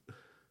will,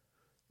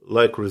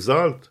 like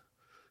result,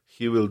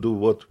 He will do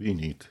what we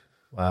need.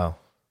 Wow.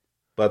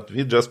 But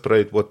we just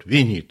prayed what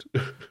we need.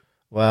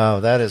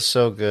 Wow, that is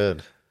so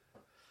good.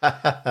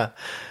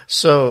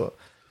 So,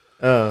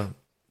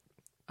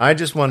 I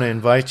just want to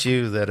invite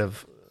you that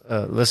have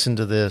listened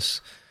to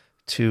this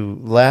to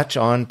latch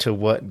on to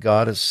what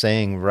God is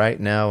saying right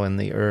now in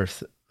the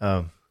earth.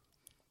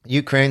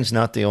 Ukraine's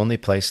not the only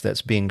place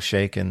that's being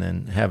shaken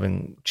and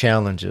having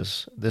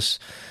challenges.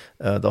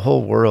 The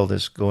whole world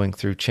is going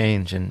through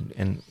change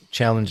and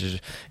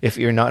challenges. If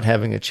you're not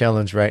having a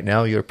challenge right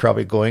now, you're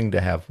probably going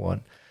to have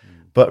one.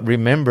 But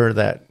remember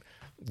that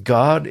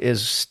God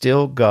is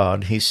still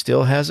God. He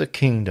still has a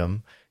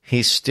kingdom.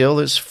 He still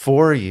is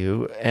for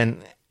you.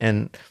 And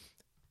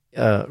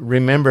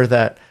remember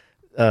that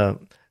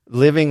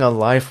living a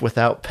life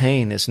without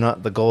pain is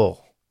not the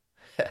goal.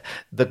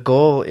 The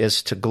goal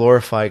is to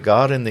glorify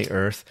God in the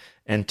earth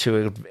and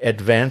to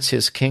advance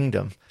His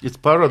kingdom. It's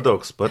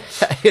paradox, but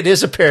it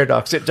is a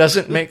paradox. It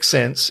doesn't make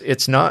sense.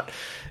 It's not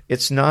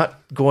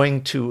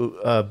going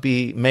to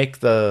make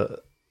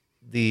the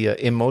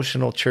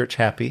emotional church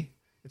happy.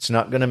 It's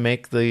not going to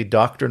make the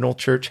doctrinal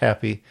church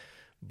happy.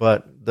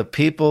 But the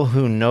people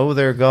who know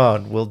their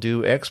God will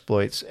do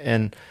exploits,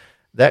 and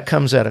that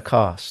comes at a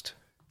cost.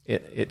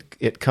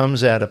 It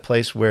comes at a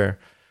place where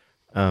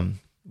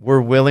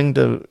we're willing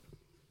to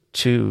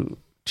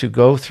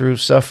go through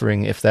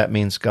suffering if that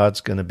means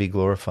God's going to be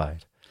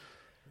glorified.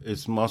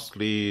 It's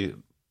mostly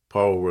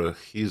power.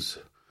 He's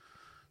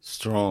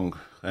strong,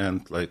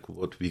 and like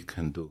what we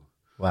can do.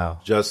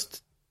 Wow.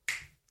 Just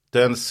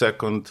 10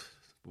 seconds,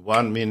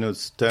 1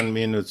 minute, 10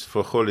 minutes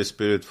for Holy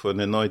Spirit, for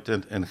the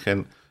anointed, and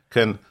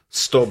can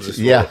stop this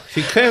war.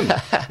 He can.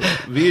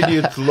 We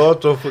need a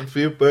lot of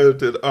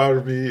equipment and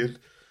army.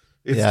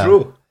 It's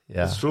true.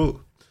 Yeah. It's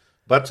true.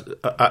 But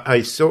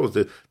I saw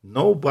that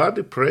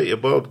nobody pray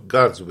about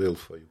God's will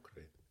for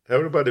Ukraine.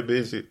 Everybody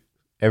busy.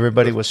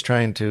 Everybody was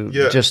trying to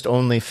just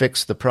only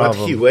fix the problem.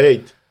 But he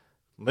wait.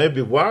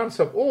 Maybe one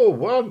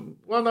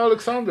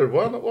Oleksander,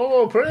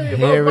 pray.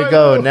 Here we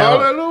go. Now,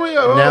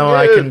 hallelujah. Now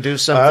I can do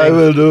something. I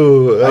will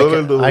do.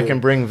 I can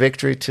bring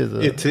victory to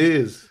the... It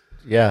is.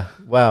 Yeah.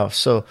 Wow.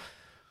 So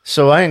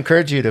I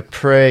encourage you to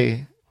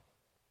pray.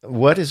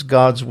 What is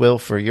God's will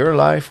for your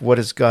life? What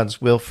is God's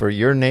will for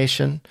your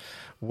nation?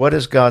 What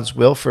is God's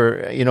will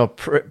for,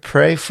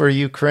 pray for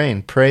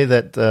Ukraine. Pray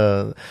that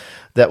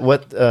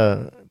what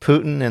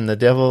Putin and the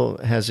devil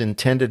has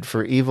intended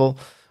for evil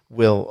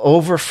will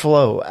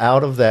overflow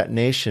out of that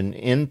nation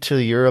into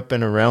Europe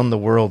and around the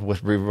world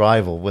with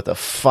revival, with a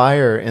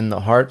fire in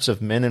the hearts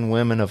of men and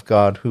women of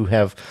God who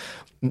have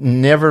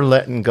never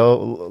let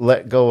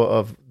go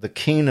of the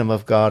kingdom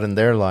of God in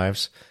their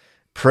lives.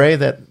 Pray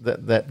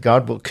that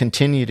God will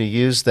continue to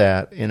use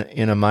that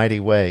in a mighty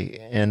way.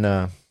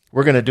 And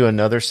we're going to do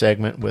another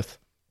segment with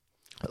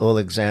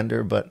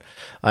Oleksander, but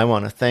I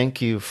want to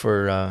thank you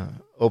for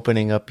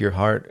opening up your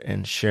heart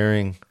and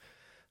sharing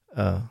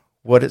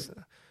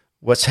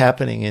what's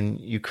happening in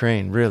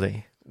Ukraine,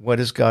 really. What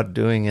is God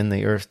doing in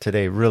the earth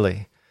today,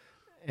 really?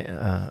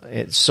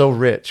 It's so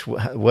rich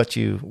what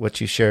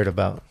you shared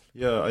about.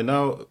 Yeah, I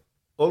know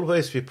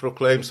always we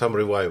proclaim some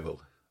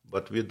revival,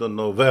 but we don't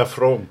know where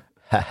from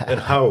and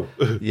how.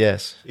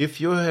 Yes.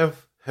 If you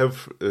have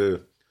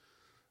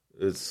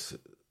it's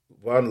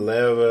one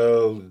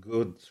level,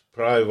 good,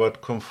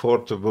 private,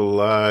 comfortable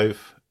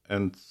life,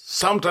 and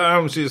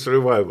sometimes it's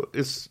revival.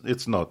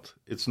 It's not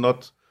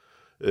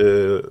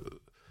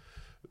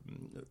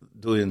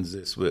doing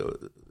this well.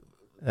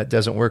 That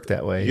doesn't work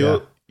that way.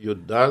 You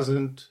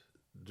doesn't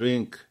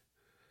drink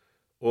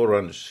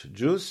orange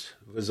juice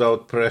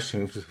without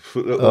pressing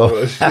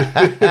orange.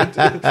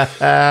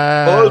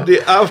 Only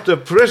after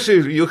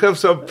pressure you have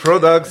some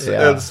products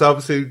and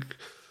something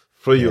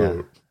for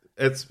you.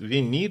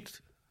 We need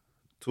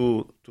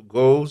to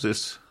go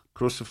this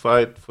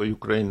crucified for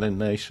Ukrainian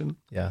nation.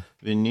 Yeah.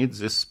 We need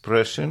this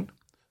pressure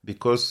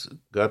because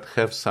God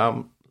have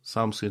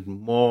something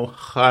more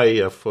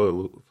higher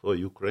for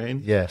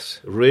Ukraine.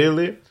 Yes.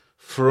 Really,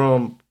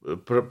 from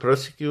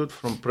persecute,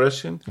 from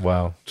pressure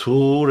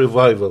to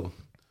revival.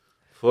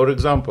 For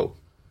example,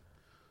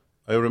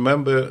 I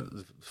remember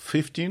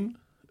 50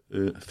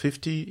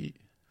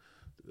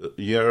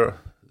 year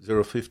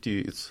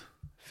 050. It's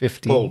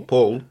 50.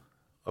 Paul,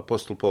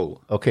 Apostle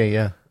Paul. Okay,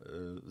 yeah.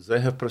 They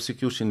have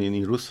persecution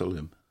in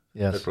Jerusalem.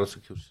 Yes.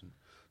 Persecution.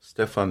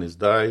 Stefan is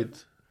died.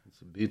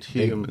 Beat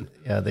him.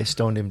 They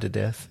stoned him to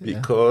death.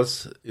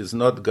 Because it's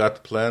not God's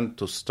plan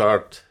to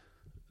start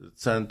the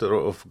center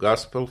of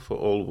gospel for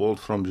all world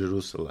from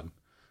Jerusalem.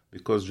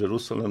 Because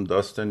Jerusalem,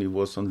 Dustin, it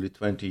was only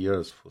 20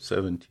 years for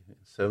 70.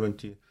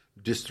 70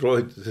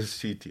 destroyed the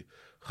city.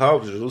 How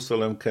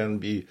Jerusalem can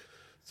be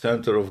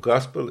center of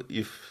gospel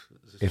if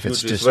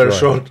it's is very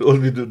short,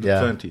 only do the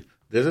 20.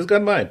 This is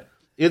God's mind.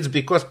 It's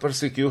because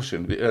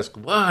persecution. We ask,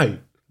 why?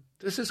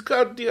 This is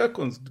God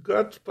diacons,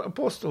 God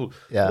apostle.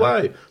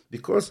 Why?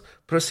 Because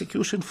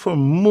persecution for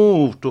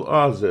move to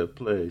other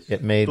place.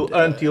 It made to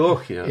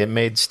Antiochia. It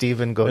made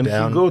Stephen go and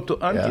down. And he go to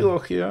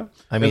Antiochia.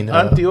 I mean,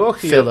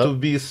 Antiochia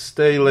Philip. to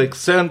stay like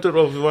center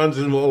of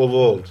evangelism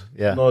world.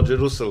 Not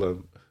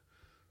Jerusalem.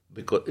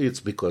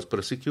 Because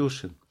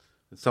persecution.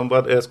 And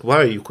somebody asked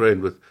why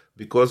Ukraine,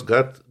 because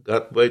God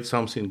made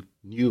something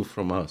new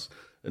from us,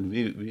 and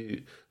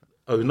we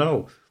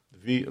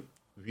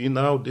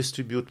now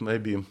distribute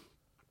maybe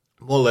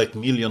more like £1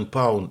 million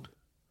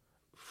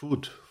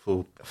food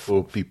for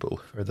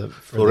people,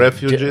 for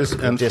refugees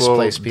and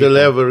for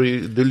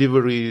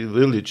delivery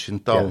village in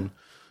town.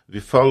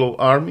 We follow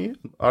army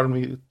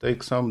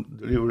take some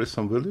delivery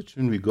some village,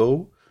 and we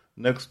go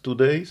next 2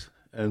 days,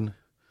 and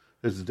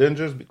it's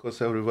dangerous because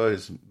everywhere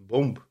is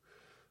bomb,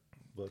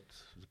 but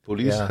the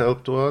police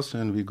help to us,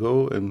 and we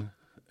go and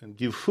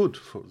give food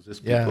for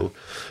these people.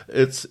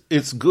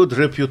 It's good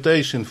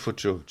reputation for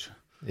church.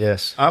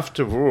 Yes.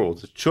 After war,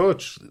 the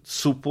church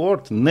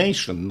support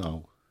nation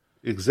now.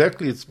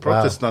 Exactly, it's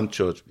Protestant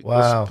church.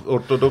 Because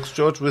Orthodox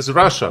church with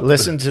Russia.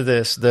 Listen to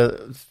this.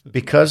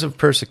 Because of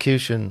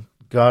persecution,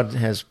 God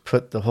has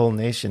put the whole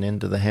nation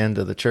into the hand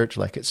of the church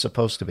like it's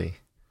supposed to be.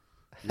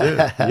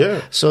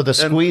 So the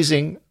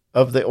squeezing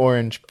of the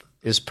orange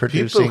is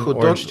producing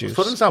orange juice.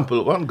 For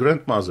example, one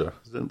grandmother,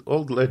 an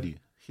old lady,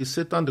 he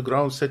sit on the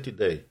ground 30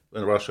 days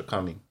when Russia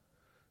coming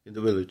in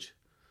the village.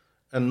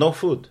 And no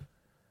food.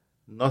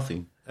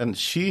 Nothing. And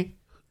she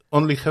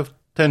only have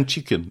 10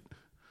 chicken.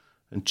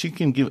 And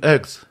chicken give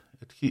eggs.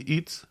 And he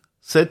eats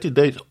 30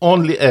 days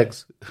only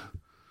eggs.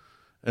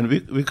 And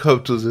we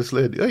come to this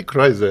lady. I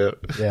cry there.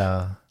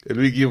 Yeah. And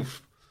we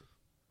give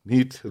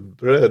meat and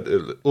bread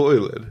and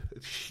oil. And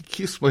he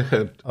kiss my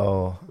hand.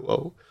 Oh.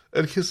 Wow.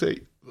 And he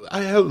say,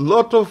 I have a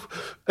lot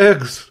of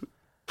eggs.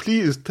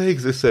 Please take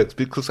these eggs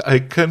because I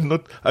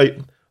cannot.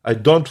 I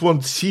don't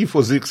want to see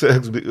for these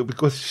eggs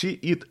because she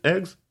eat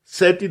eggs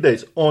 30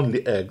 days,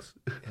 only eggs.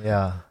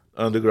 Yeah.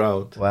 On the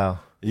ground. Wow.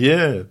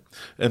 Yeah.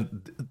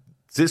 And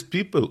these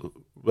people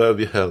where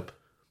we help,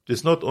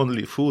 it's not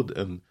only food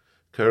and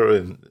care,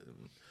 and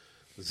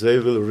they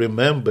will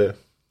remember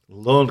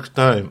long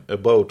time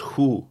about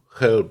who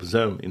helped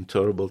them in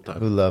terrible time.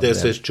 Who loved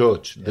this them. Is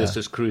church. Yeah. This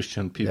is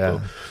Christian people.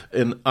 Yeah.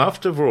 And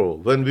after all,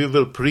 when we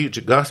will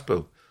preach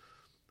gospel,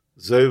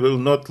 they will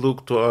not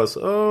look to us,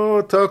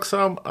 talk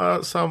some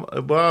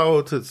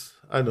about it.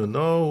 I don't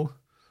know.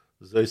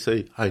 They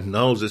say, I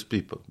know these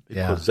people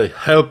because they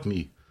help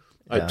me.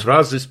 I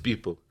trust these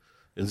people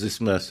in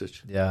this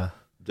message. Yeah.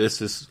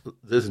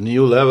 This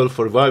new level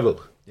for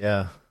revival.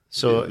 Yeah.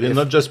 So we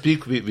not just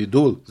speak, we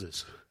do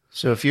this.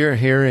 So if you're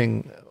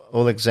hearing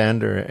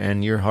Oleksander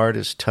and your heart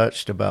is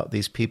touched about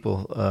these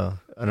people,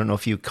 I don't know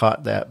if you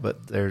caught that,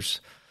 but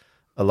there's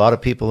a lot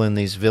of people in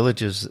these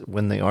villages,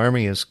 when the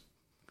army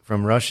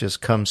from Russia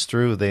comes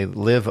through, they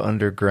live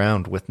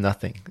underground with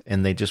nothing,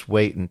 and they just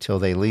wait until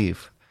they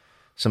leave,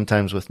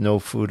 sometimes with no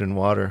food and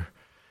water.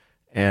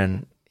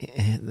 And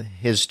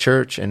his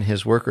church and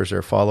his workers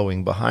are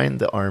following behind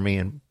the army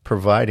and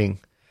providing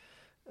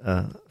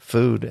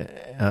food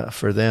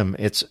for them.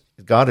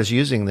 God is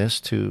using this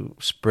to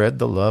spread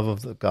the love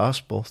of the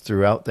gospel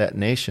throughout that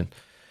nation.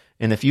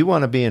 And if you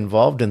want to be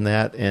involved in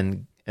that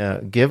and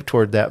give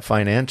toward that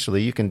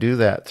financially, you can do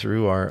that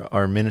through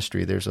our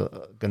ministry. There's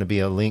going to be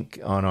a link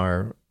on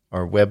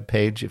our web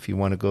page if you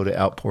want to go to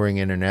Outpouring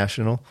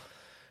International.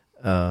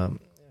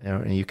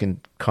 And you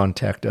can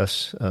contact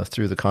us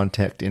through the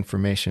contact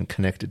information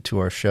connected to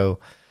our show,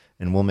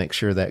 and we'll make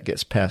sure that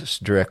gets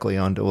passed directly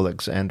on to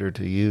Oleksander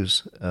to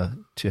use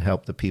to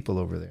help the people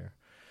over there.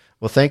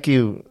 Well, thank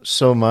you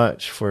so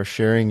much for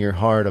sharing your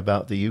heart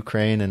about the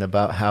Ukraine and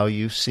about how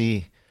you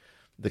see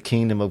the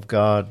kingdom of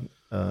God,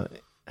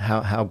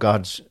 how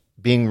God's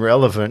being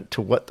relevant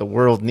to what the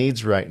world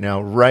needs right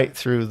now, right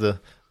through the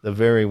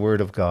very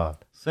Word of God.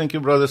 Thank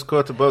you, Brother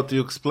Scott, about you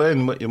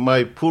explain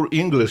my poor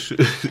English. You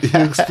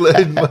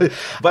explain but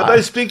I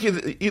speak in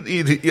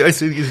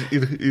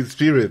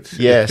spirit.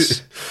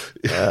 Yes,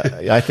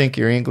 I think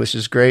your English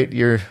is great.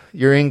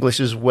 Your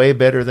English is way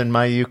better than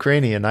my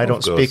Ukrainian. I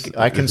don't speak.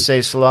 I can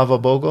say Slava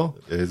Bogo.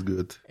 It's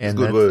good. It's a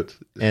good word.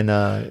 And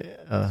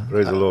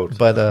praise the Lord.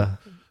 But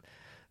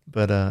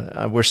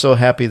we're so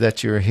happy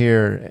that you're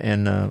here,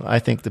 and I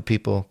think the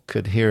people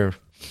could hear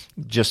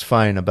just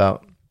fine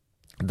about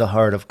the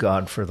heart of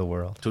God for the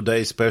world.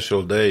 Today,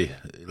 special day,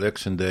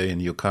 election day in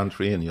your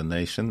country, in your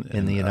nation.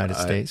 In the United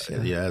States,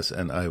 Yes,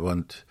 and I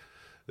want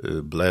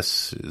to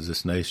bless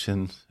this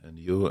nation and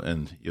you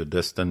and your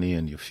destiny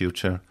and your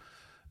future,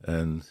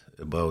 and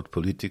about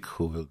politics,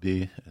 who will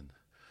be. And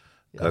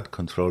God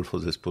control for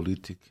this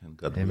politic, and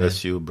God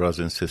bless you, brothers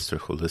and sisters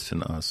who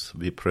listen to us.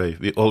 We pray.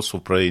 We also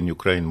pray in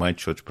Ukraine. My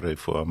church pray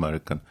for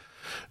American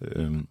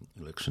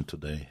election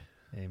today.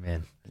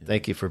 Amen.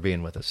 Thank you for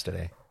being with us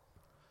today.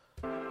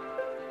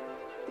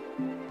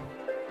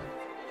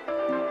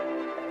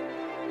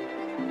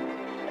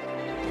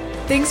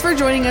 Thanks for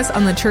joining us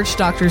on the Church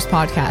Doctors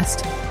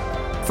Podcast.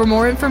 For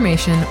more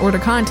information or to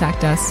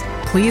contact us,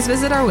 please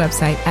visit our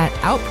website at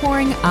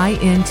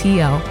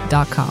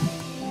outpouringintl.com.